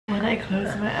When I close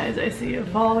my eyes, I see it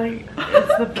falling.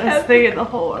 It's the best thing in the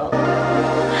whole world.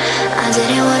 I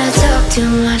didn't wanna talk too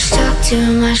much, talk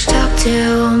too much, talk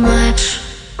too much.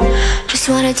 Just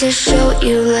wanted to show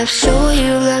you love, show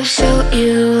you love, show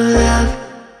you love.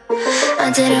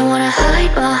 I didn't wanna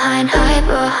hide behind, hide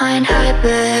behind, hide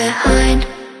behind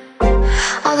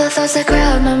all the thoughts that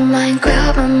grab my mind,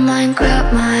 grab my mind,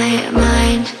 grab my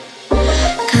mind.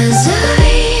 Cause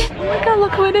I... Oh my god,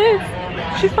 look who it is!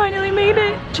 She finally made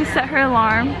it! She set her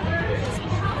alarm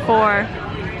for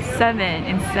 7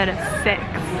 instead of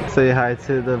 6. Say hi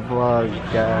to the vlog,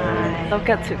 guys. Don't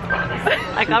get too close.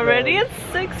 I got ready in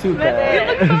 6 Too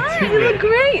minutes. bad. You look fine. You look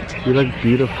great. You look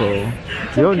beautiful.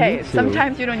 It's You don't okay. need to.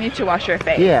 Sometimes you don't need to wash your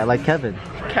face. Yeah, like Kevin.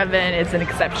 Kevin is an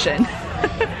exception.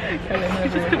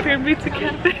 Kevin just compared me to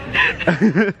Kevin.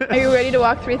 Are you ready to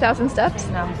walk 3,000 steps?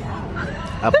 No.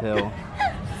 Uphill.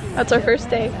 That's our first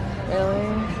day.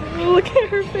 Really? Look at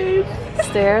her face.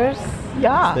 Stairs?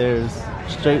 Yeah. Stairs.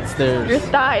 Straight stairs. Your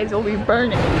thighs will be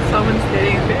burning. Someone's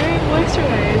getting very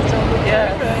moisturized on the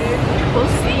right. We'll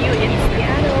see you in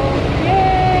Seattle.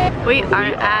 Yay! We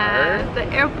are at the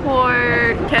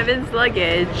airport. Kevin's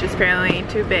luggage is apparently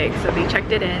too big, so we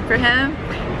checked it in for him.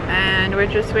 And we're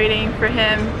just waiting for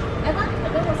him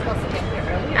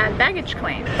at baggage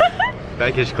claim.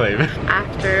 Baggage claim.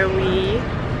 After we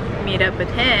meet up with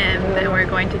him, then we're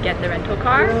going to get the rental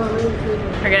car.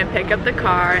 We're gonna pick up the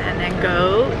car and then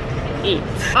go eat.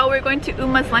 Oh, we're going to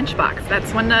Umma's Lunchbox.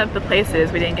 That's one of the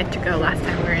places we didn't get to go last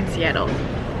time we were in Seattle.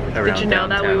 Did you know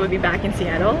that we would be back in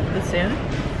Seattle this soon?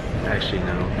 Actually,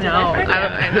 no. No, I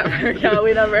never. Yeah,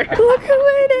 we never. Look who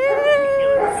it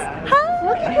is!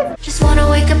 Hi! Just wanna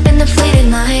wake up in the fleeting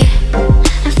night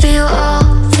and feel all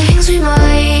things we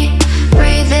might.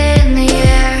 Breathe in the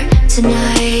air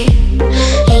tonight.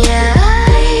 Yeah,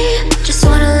 I just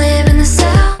wanna live in the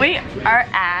sound. We are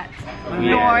at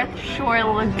North Shore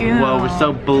Lagoon. Whoa, we're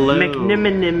so blue.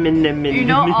 McMenamin. You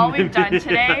know, all we've done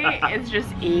today is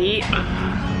just eat.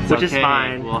 Which is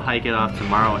fine. We'll hike it off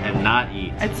tomorrow and not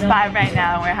eat. It's 5 right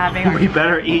now and we're having our... We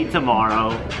better eat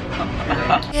tomorrow.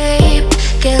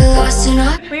 Get lost in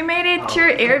our... We made it to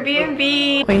your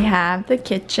Airbnb. We have the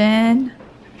kitchen.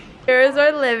 Here's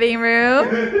our living room.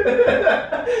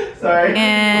 Sorry.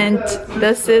 And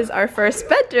this is our first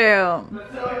bedroom.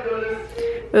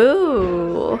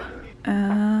 Ooh.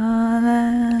 And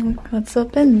then let's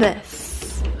open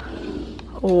this.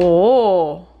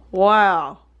 Oh,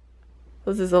 wow.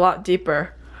 This is a lot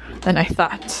deeper than I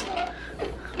thought.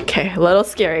 Okay, a little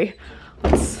scary.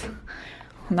 Let's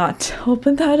not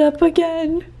open that up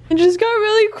again. It just got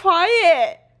really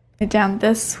quiet. Down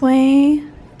this way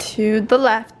to the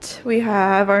left, we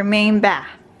have our main bath.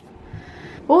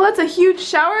 Oh, that's a huge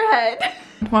shower head.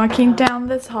 Walking down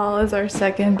this hall is our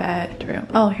second bedroom.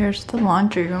 Oh, here's the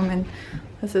laundry room, and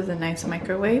this is a nice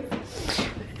microwave.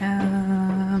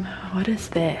 What is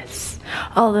this?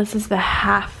 Oh, this is the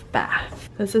half bath.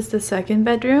 This is the second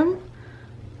bedroom.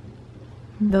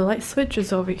 The light switch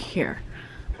is over here.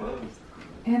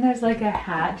 And there's like a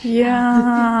hatch.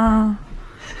 Yeah.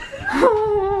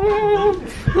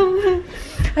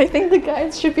 I think the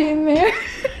guys should be in there.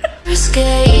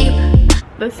 Escape.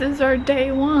 This is our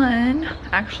day 1.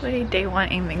 Actually, day 1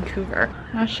 in Vancouver.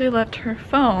 Ashley left her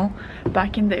phone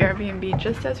back in the Airbnb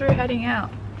just as we're heading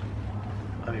out.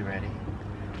 Are you ready?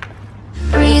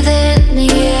 Breathe in the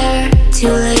air. Too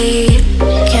late.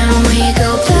 Can we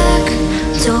go back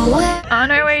to where? On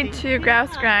our way to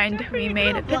Grouse Grind, we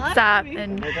made a pit stop,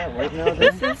 and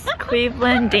this is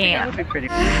Cleveland Dam.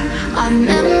 Our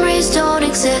memories don't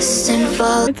exist in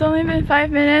full. It's only been 5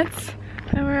 minutes,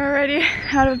 and we're already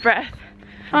out of breath.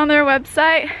 On their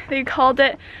website, they called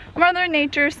it Mother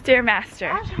Nature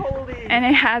Stairmaster, and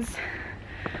it has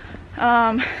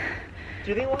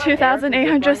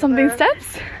 2,800 something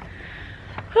steps.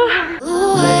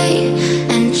 Away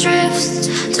and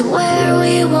drift to where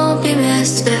we won't be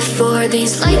missed. Before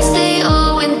these lights they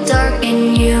all went dark,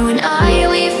 and you and I,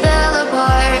 we fell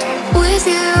apart. With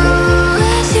you,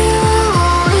 with you,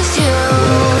 with you,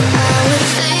 I would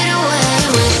fade away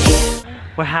with you.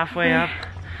 We're halfway up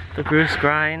the Grouse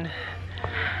Grind,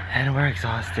 and we're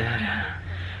exhausted.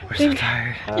 We're so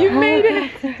tired. You made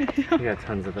it! We got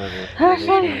tons of other things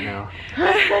right now.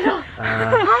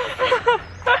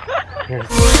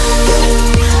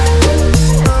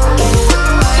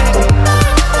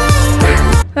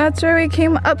 That's where we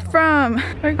came up from.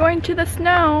 We're going to the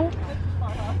snow.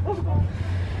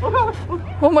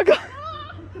 Oh my god.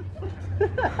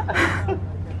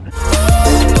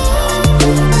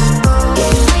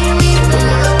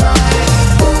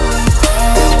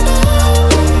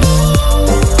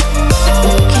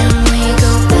 Can we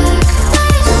go back?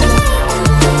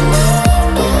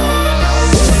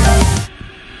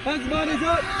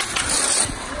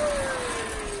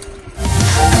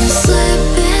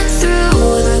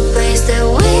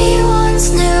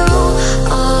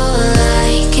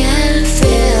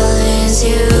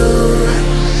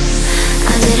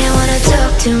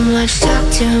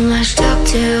 too much, talk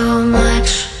too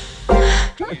much.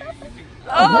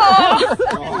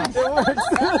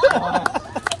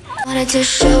 Wanted to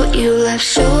show you love,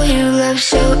 show you love,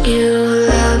 show you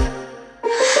love.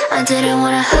 I didn't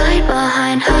wanna hide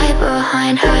behind, hide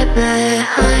behind, hide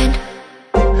behind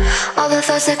all the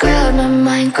thoughts that crowd my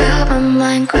mind, crowd my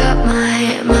mind, crowd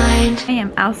my mind. I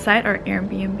am outside our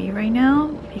Airbnb right now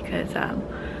because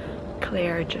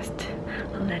Claire just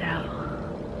let out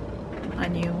a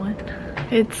new one.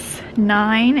 It's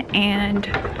 9 and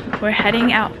we're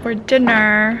heading out for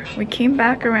dinner. We came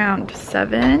back around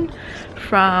 7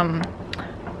 from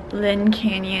Lynn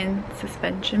Canyon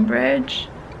Suspension Bridge.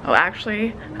 Oh,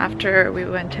 actually, after we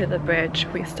went to the bridge,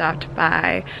 we stopped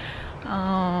by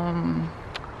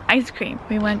ice cream.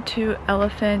 We went to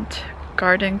Elephant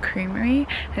Garden Creamery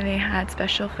and they had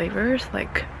special flavors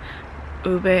like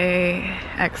ube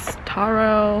x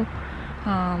taro.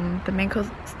 The mango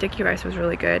sticky rice was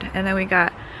really good. And then we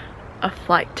got a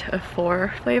flight of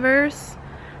 4 flavors.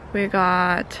 We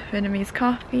got Vietnamese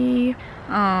coffee,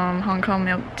 Hong Kong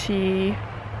milk tea,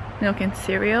 milk and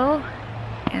cereal,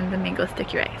 and the mango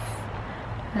sticky rice.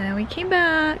 And then we came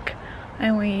back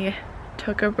and we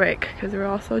took a break because we were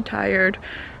all so tired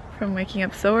from waking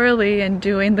up so early and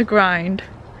doing the grind.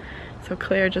 So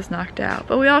Claire just knocked out.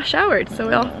 But we all showered, so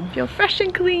we all feel fresh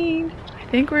and clean. I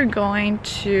think we're going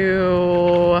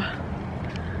to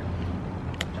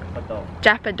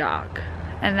Japadog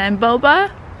and then boba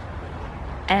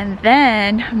and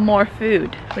then more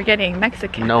food. We're getting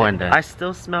Mexican. No one does. I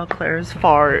still smell Claire's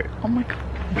fart. Oh my god.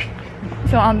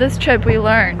 So on this trip we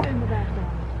learned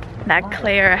that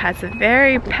Claire has a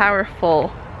very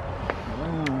powerful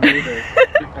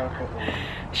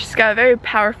she's got a very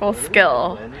powerful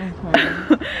skill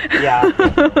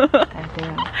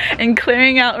in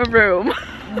clearing out a room.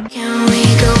 Can we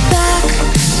go back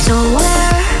to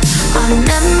where our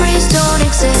memories don't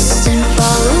exist and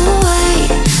fall away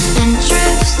and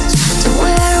drift to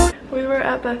where We were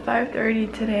up at 5:30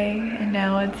 today and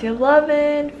now it's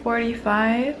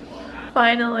 11:45.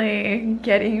 Finally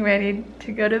getting ready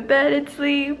to go to bed and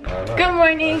sleep. Good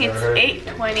morning, it's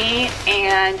 8:20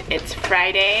 and it's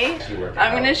Friday.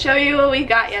 I'm gonna show you what we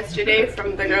got yesterday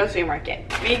from the grocery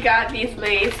market. We got these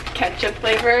Lay's ketchup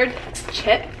flavored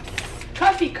chips,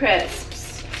 coffee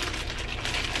crisps,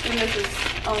 and this is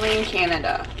only in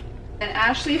Canada. And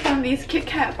Ashley found these Kit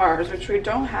Kat bars, which we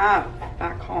don't have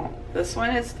back home. This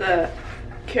one is the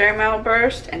caramel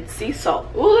burst and sea salt.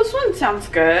 Ooh, this one sounds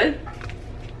good.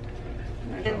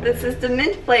 And this is the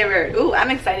mint flavored. Ooh,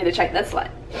 I'm excited to try this one.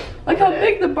 Look how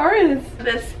big the bar is.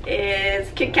 This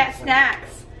is Kit Kat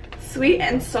snacks, sweet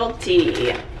and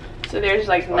salty. So there's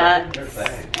like nuts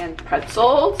and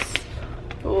pretzels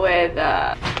with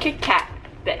Kit Kat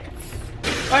bits.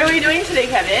 What are we doing today,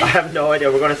 Kevin? I have no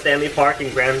idea. We're going to Stanley Park in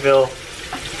Granville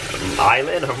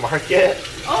Island or Market.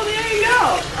 Oh, there you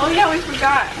go. Oh yeah, we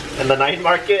forgot. And the night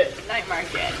market. Night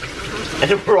market. And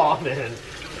ramen.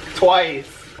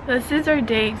 Twice. This is our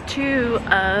day 2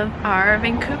 of our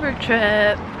Vancouver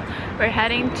trip. We're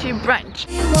heading to brunch.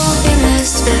 we won't be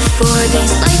missed before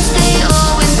these lights they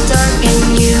always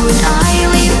darken you and I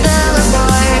we fell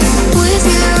apart with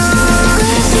you,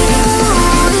 with you,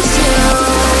 with you.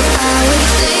 I would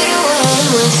fade away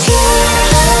with you.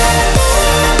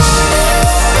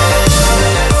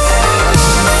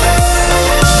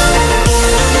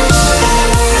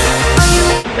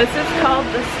 This is called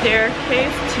the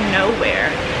Staircase to Nowhere,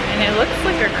 and it looks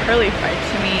like a curly fry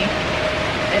to me,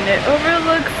 and it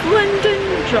overlooks London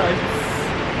drugs.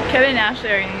 Kevin and Ashley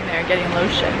are in there getting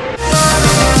lotion.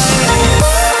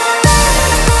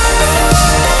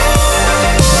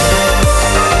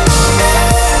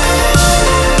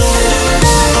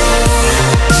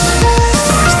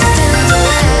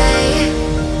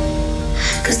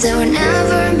 Cause they were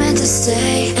never meant to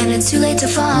stay, and it's too late to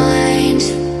find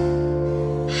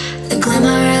the glimmer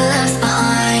left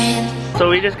behind. So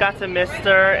we just got to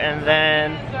Mister, and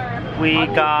then we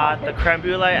got the creme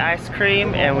brulee ice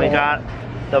cream, and we got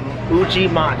the Uji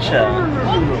matcha.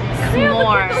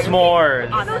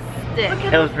 S'mores. On a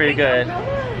stick. It was pretty good.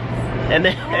 And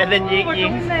then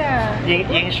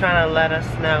Ying's trying to let us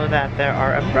know that there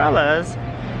are umbrellas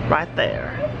right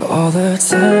there. All the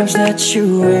times that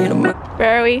you ain't on my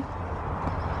Where are we?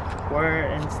 We're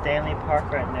in Stanley Park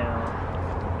right now.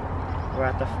 We're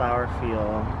at the flower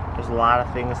field. There's a lot of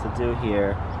things to do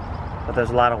here, but there's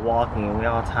a lot of walking. We're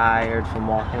all tired from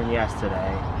walking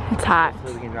yesterday. It's hot.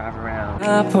 So we can drive around.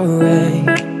 parade.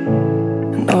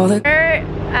 And all the We're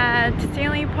at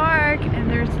Stanley Park and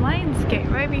there's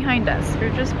Lionsgate right behind us.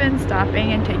 We've just been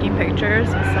stopping and taking pictures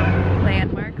of some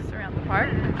landmarks around the park.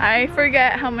 I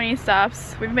forget how many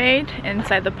stops we've made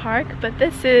inside the park, but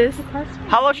this is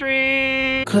Hollow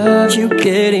Tree! Clubs you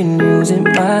get in using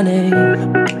my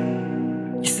name.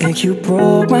 You think you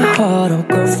broke my heart, oh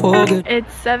girl, for good.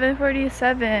 It's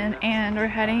 7:47 and we're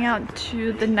heading out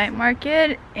to the night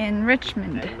market in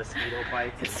Richmond.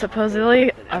 It's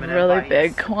supposedly a really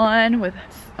big one with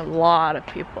a lot of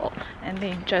people, and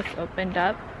they just opened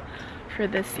up for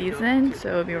this season, so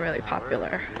it'll be really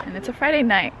popular. And it's a Friday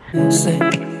night. Say,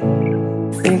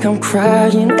 think I'm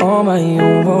crying on my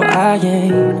own, well I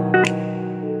ain't.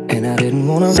 And I didn't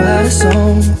wanna write a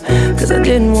song, cause I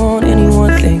didn't want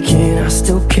anyone thinking I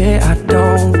still care, I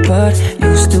don't. But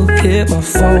you still hit my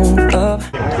phone up.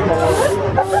 You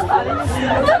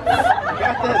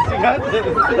got this.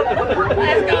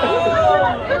 Let's go!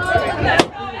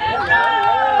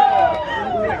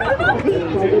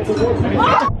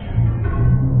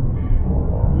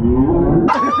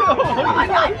 Oh my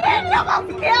god, you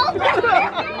almost killed me!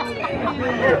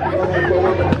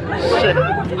 Shit. I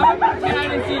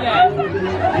didn't see that.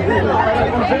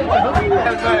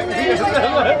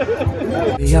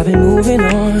 I've been moving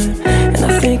on, and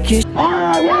I think it's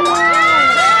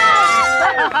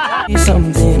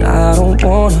something I don't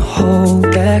wanna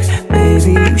hold back.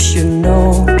 Baby, you should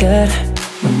know that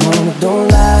my mama don't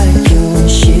like you and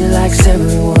she likes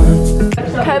everyone.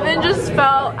 Kevin just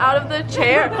fell out of the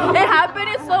chair. It happened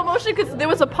in slow motion because there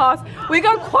was a pause. We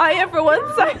got quiet for 1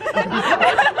 second.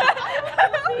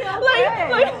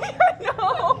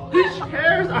 No. These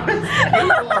chairs are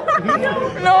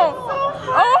stable. No.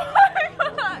 Oh my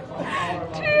god.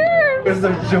 Cheers. There's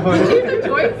some joy. The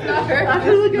joint's not hurt.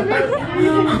 Look at me.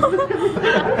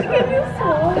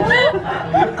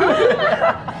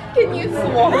 Can you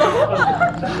swallow?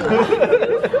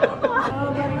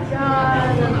 Oh my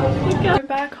god. We're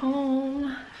back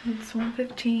home. It's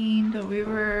 1:15, but we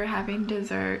were having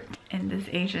dessert in this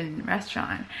Asian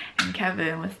restaurant, and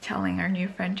Kevin was telling our new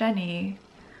friend Jenny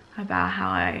about how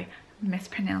I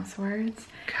mispronounce words.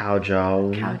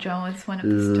 Cowjong. Cowjong is one of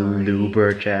the stories.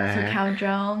 Lumberjack. So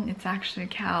Cowjong, it's actually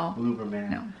cow.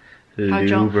 Luberman. No.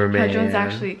 Luberman. Cowjong's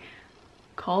actually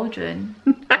cauldron,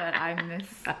 but I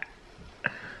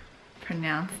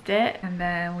mispronounced it. And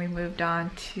then we moved on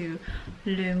to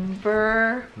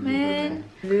Lumberman.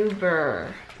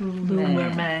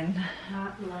 Lumberman.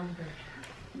 Not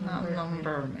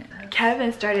lumberman.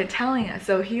 Kevin started telling us,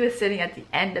 so he was sitting at the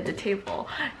end of the table,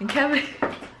 and Kevin's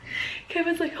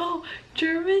like, oh,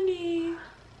 Germany.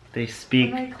 They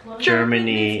speak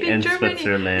Germany and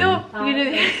Switzerland. No, you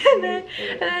didn't. And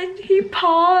then he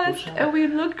paused, and we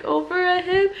looked over at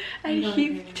him, and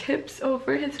he tips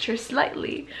over his chair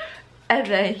slightly. And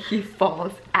then he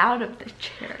falls out of the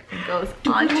chair and goes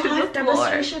onto the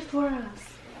floor. For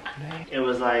us. It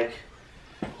was like,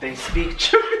 they speak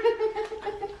Germany.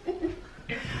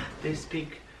 They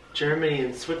speak Germany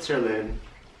and Switzerland.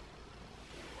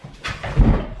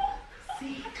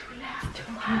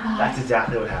 That's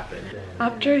exactly what happened.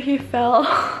 After he fell,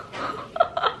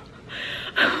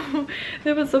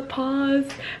 there was a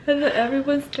pause, and then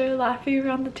everyone started laughing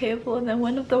around the table, and then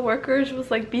one of the workers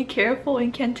was like, be careful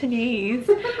in Cantonese,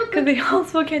 because they all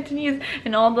spoke Cantonese,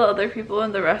 and all the other people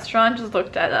in the restaurant just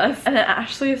looked at us. And then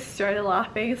Ashley started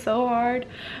laughing so hard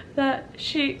that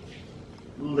she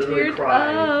Literally teared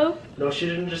cried. up. No, she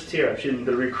didn't just tear up, she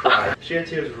literally cried. She had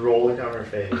tears rolling down her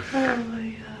face. Oh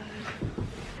my god.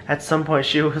 At some point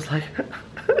she was like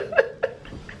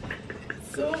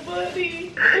So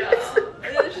funny. Yeah.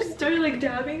 And then she started like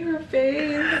dabbing her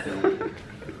face.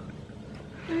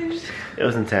 It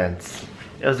was intense.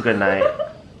 It was a good night.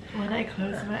 When I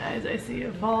close my eyes, I see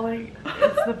it falling.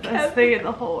 It's the best thing in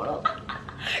the whole world.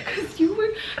 Cause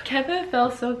Kevin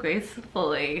fell so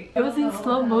gracefully. It was in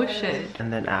slow motion.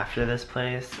 And then after this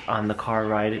place, on the car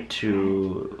ride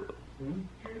to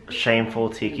Shameful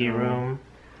Tiki Room,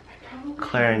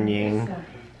 Claire and Ying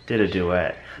did a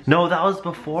duet. No, that was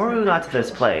before we got to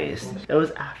this place. It was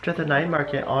after the night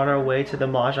market on our way to the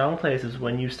mahjong place is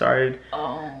when you started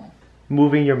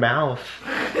moving your mouth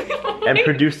and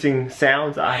producing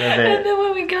sounds out of it. And then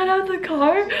when we got out of the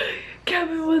car,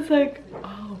 Kevin was like,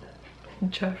 oh,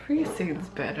 Jeffrey sings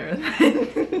better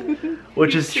than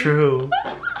Which is true.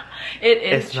 It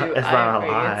is true. It's not a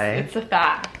lie. It's a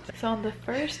fact. So on the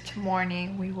first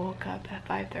morning, we woke up at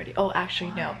 5:30. Oh,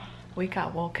 actually, no. We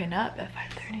got woken up at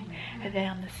 5:30. And then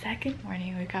on the second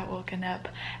morning, we got woken up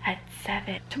at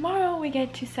 7. Tomorrow, we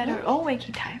get to set our own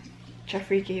waking time.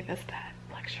 Jeffrey gave us that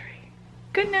luxury.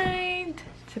 Good night.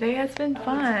 Today has been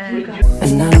fun.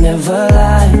 And I never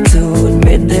lied to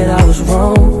admit that I was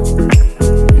wrong.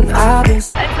 And I've been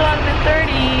It's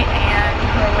 11:30 and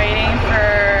we're waiting for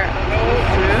food.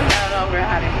 I don't know, we're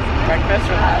having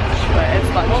breakfast or lunch, but it's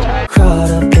lunchtime.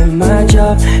 Caught up in my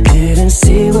job, didn't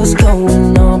see what's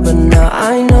going on, but now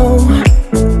I know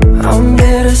I'm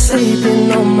better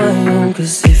sleeping on my own,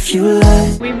 cause if you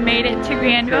like. We made it to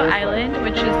Granville Island,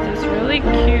 which is this really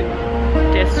cute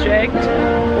district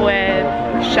with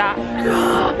shops,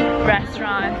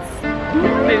 restaurants,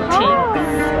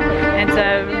 boutiques. It's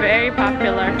a very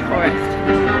popular tourist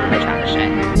attraction.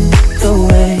 The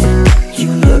way you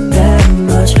look that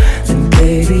much, then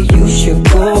baby you should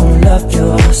go love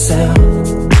yourself.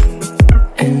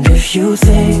 And if you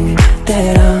think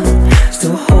that I'm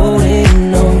still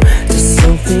holding on to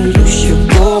something, you should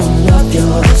go love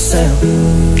yourself.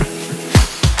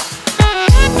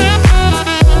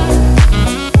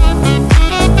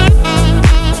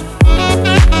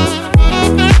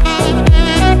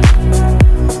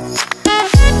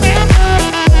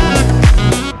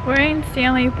 We're in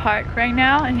Stanley Park right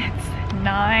now and it's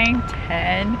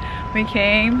 9:10. We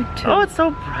came to... Oh, it's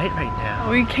so bright right now.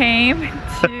 We came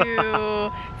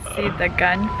to see the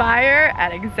gunfire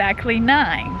at exactly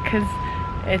 9 because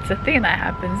it's a thing that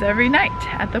happens every night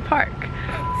at the park.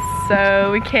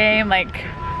 So we came like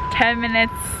 10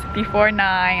 minutes before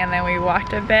 9 and then we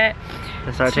walked a bit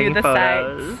I started to taking the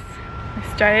photos. sites.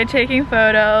 We started taking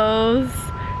photos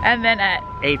and then at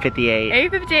 8:58.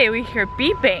 8:58 we hear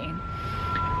beeping.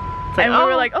 It's like, And we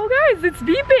were like, oh guys, it's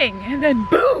beeping. And then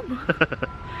boom,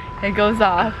 it goes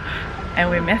off and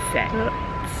we missed it.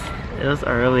 It was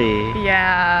early.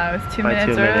 Yeah, it was 2 By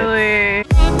minutes 2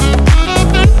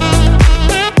 early.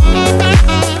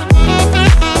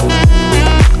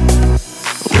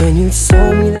 When you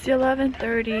told me It's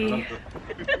 11:30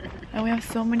 and we have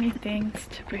so many things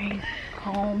to bring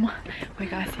home. We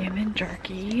got salmon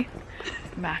jerky,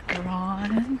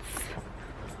 macarons,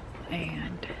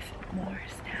 and more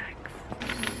snacks.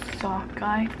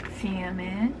 Sockeye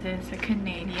salmon. This is a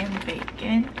Canadian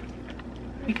bacon.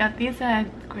 We got these at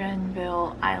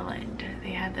Granville Island.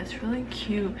 They had this really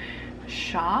cute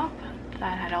shop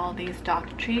that had all these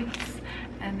dog treats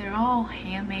and they're all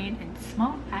handmade in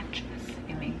small batches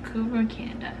in Vancouver,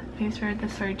 Canada. These are the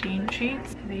sardine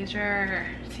treats. These are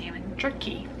salmon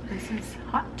jerky. This is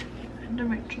hot and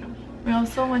original. We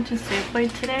also went to Safeway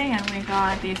today and we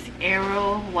got these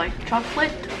Aero white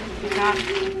chocolate. We got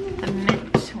the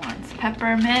mint ones,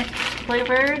 peppermint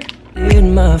flavored.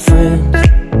 in my friends.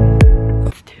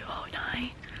 It's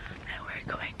 2:09 and we're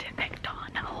going to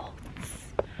McDonald's.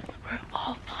 We're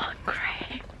all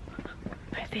hungry.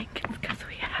 I think it's because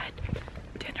we had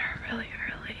dinner really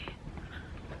early.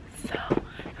 So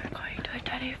we're going to a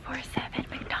 24/7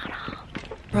 McDonald's.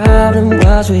 Problem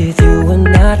was with you and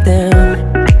not them.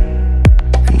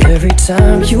 And every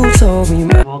time you told me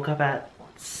I woke up at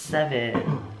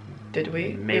 7. Did we?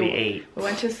 Maybe 8. We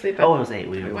went to sleep at, Oh, it was 8.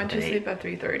 we went to sleep at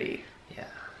 3:30. Yeah.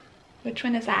 Which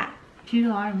one is that? Key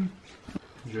lime.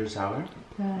 Your sour?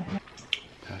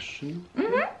 Passion?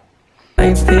 my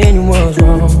opinion was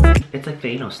wrong. It's like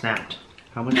they snapped.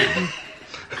 How much is it?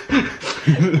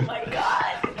 Oh my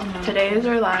god. Today is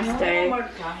our last day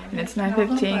and it's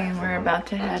 9:15 and we're about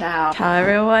to head out. Tell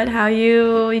everyone how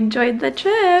you enjoyed the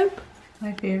trip.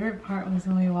 My favorite part was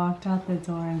when we walked out the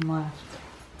door and left.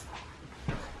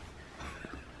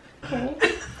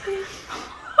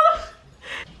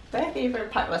 My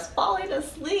favorite part was falling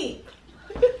asleep.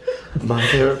 My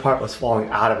favorite part was falling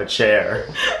out of a chair.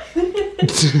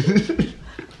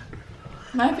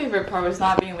 My favorite part was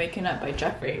not being waken up by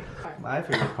Jeffrey. My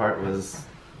favorite part was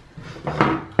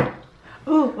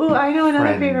Ooh, I know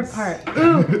another favorite part.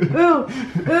 Ooh.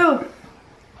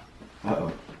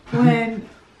 uh-oh. When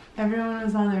everyone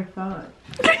was on their phone.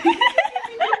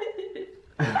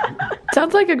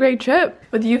 Sounds like a great trip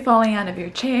with you falling out of your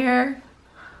chair.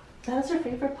 That was your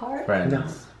favorite part?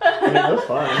 Friends. I mean, it was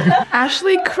fun.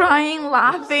 Ashley crying,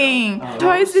 laughing.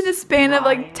 Twice in a span of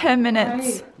like 10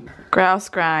 minutes. Grouse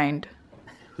Grind.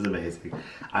 It was amazing.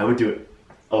 I would do it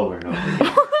over and over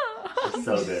again.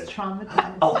 So good.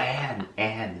 Traumatized. Oh,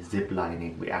 and zip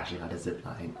lining. We actually got a zip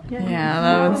line. Yeah,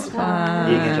 that was Being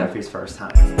at fun. Jeffrey's first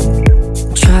time.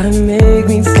 Try to make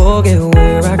me forget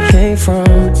where I came from.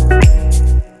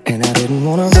 And I didn't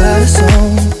wanna write a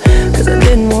song, cause I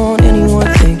didn't want anyone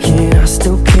thinking I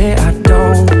still care, I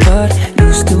don't. But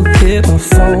you still pick my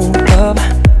phone up.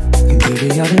 And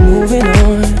baby, I've been moving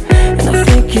on. And I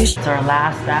think it's our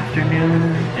last afternoon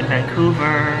in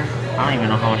Vancouver. I don't even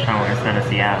know how much time we're gonna spend in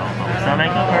Seattle, but we're still in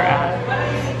Vancouver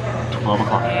at 12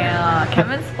 o'clock. Yeah,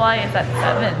 Kevin's flight is at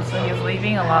 7, so he's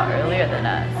leaving a lot earlier than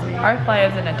us. Our flight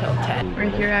isn't until 10. We're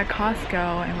here at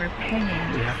Costco and we're paying.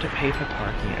 We have to pay for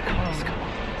parking at Costco.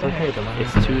 It's okay, the money.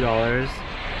 It's $2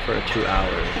 for 2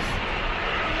 hours.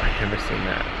 I've never seen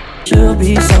that. She'll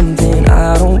be something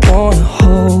I don't wanna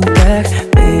hold back.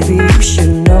 Baby, you should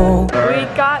know. We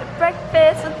got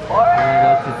breakfast with pork.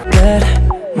 That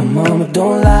my mama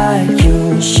don't like you,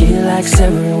 and she likes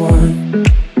everyone.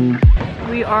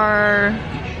 We are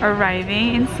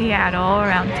arriving in Seattle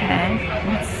around 10.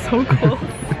 It's so cold.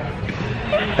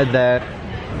 And then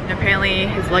Apparently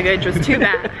his luggage was too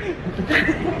bad.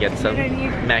 get some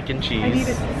mac and cheese. I need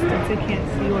assistance. I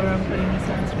can't see where I'm putting the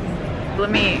sunscreen. Let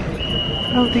me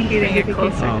Oh, thank you. bring it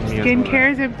closer.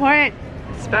 Skincare is important.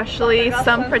 Especially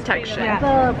sun protection.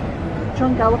 The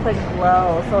drunk elephant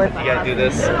glow, so it's You gotta do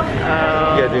this. You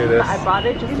gotta do this. I bought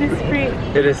it just It is free.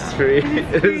 It is free.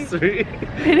 It is free.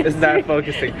 It's not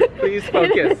focusing. Please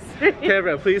focus.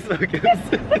 Camera, please focus. you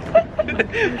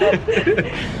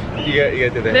gotta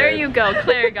do that. There you go,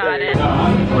 Claire got it.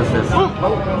 What's this?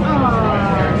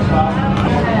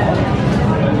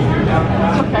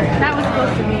 That was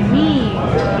supposed to be me.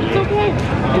 It's okay.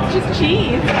 It's just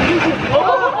cheese.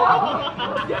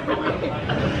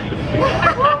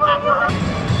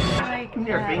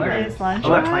 Your fingers. Lunch. Oh,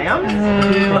 that clams?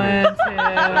 We went to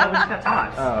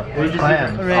Where's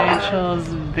clams? Rachel's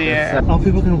beer. Oh,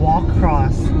 people can walk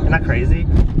across. Isn't that crazy?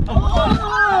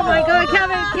 Oh my god,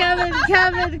 Kevin.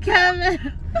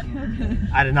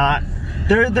 I did not.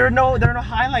 There are no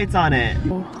highlights on it.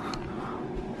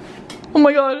 Oh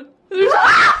my god.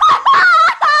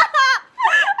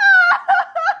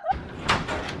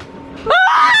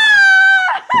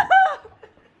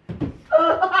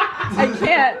 I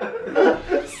can't.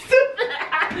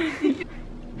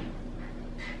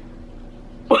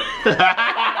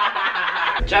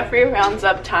 Jeffrey rounds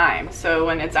up time, so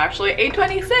when it's actually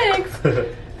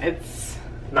 8:26, it's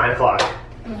 9 o'clock.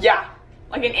 yeah,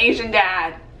 like an Asian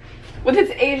dad with his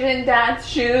Asian dad's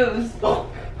shoes.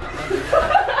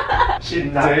 She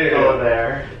did not go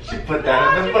there. She put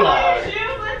that in the vlog.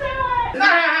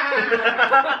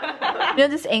 You know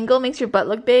this angle makes your butt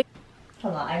look big?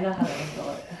 Hold on, I know how to angle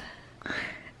it.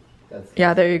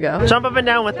 Yeah, there you go. Jump up and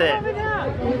down with it.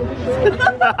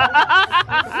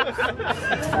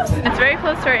 It's very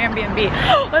close to our Airbnb.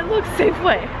 Oh, it looks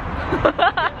Safeway.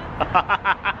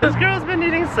 This girl's been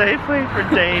eating Safeway for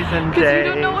days and days. Because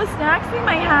you don't know what snacks we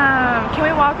might have. Can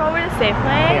we walk over to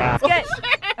Safeway? Yeah. Let's get...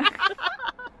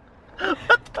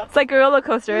 It's like a roller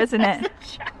coaster, isn't it?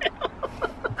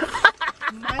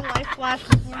 My life flashed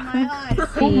before my eyes.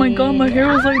 Oh my god, my hair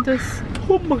was like this.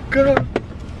 Oh my god.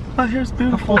 My hair's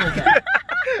beautiful.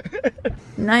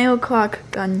 9 o'clock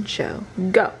gun show.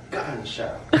 Go. Gun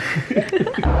show.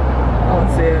 I'll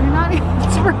see it. You're not even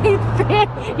straight fit.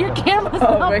 Your camera's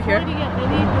not right here? pointing at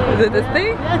anything. Is it this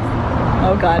thing? Yes.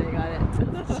 Oh god, you got it.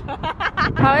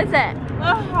 How is it?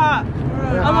 It's hot.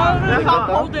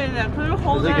 Hold it in there. Can you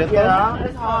hold it? Yeah,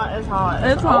 it's hot. It's hot.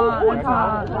 It's hot, it's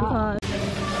hot, it's hot.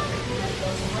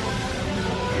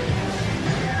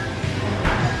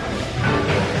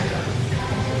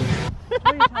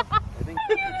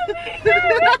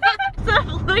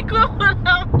 Liquid when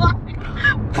I'm like...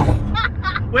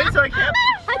 Wait, so I can't.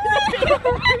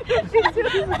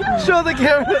 Show the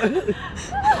camera.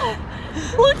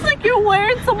 Looks like you're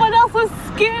wearing someone else's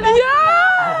skin.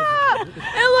 Yeah!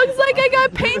 It looks like I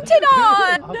got painted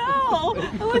on! No!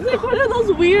 It looks like one of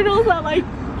those weirdos that like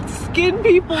skin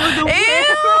people in the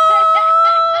winter.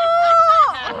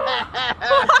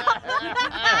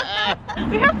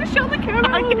 We have to show the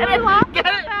camera.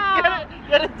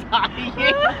 Get it,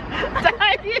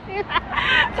 dye it.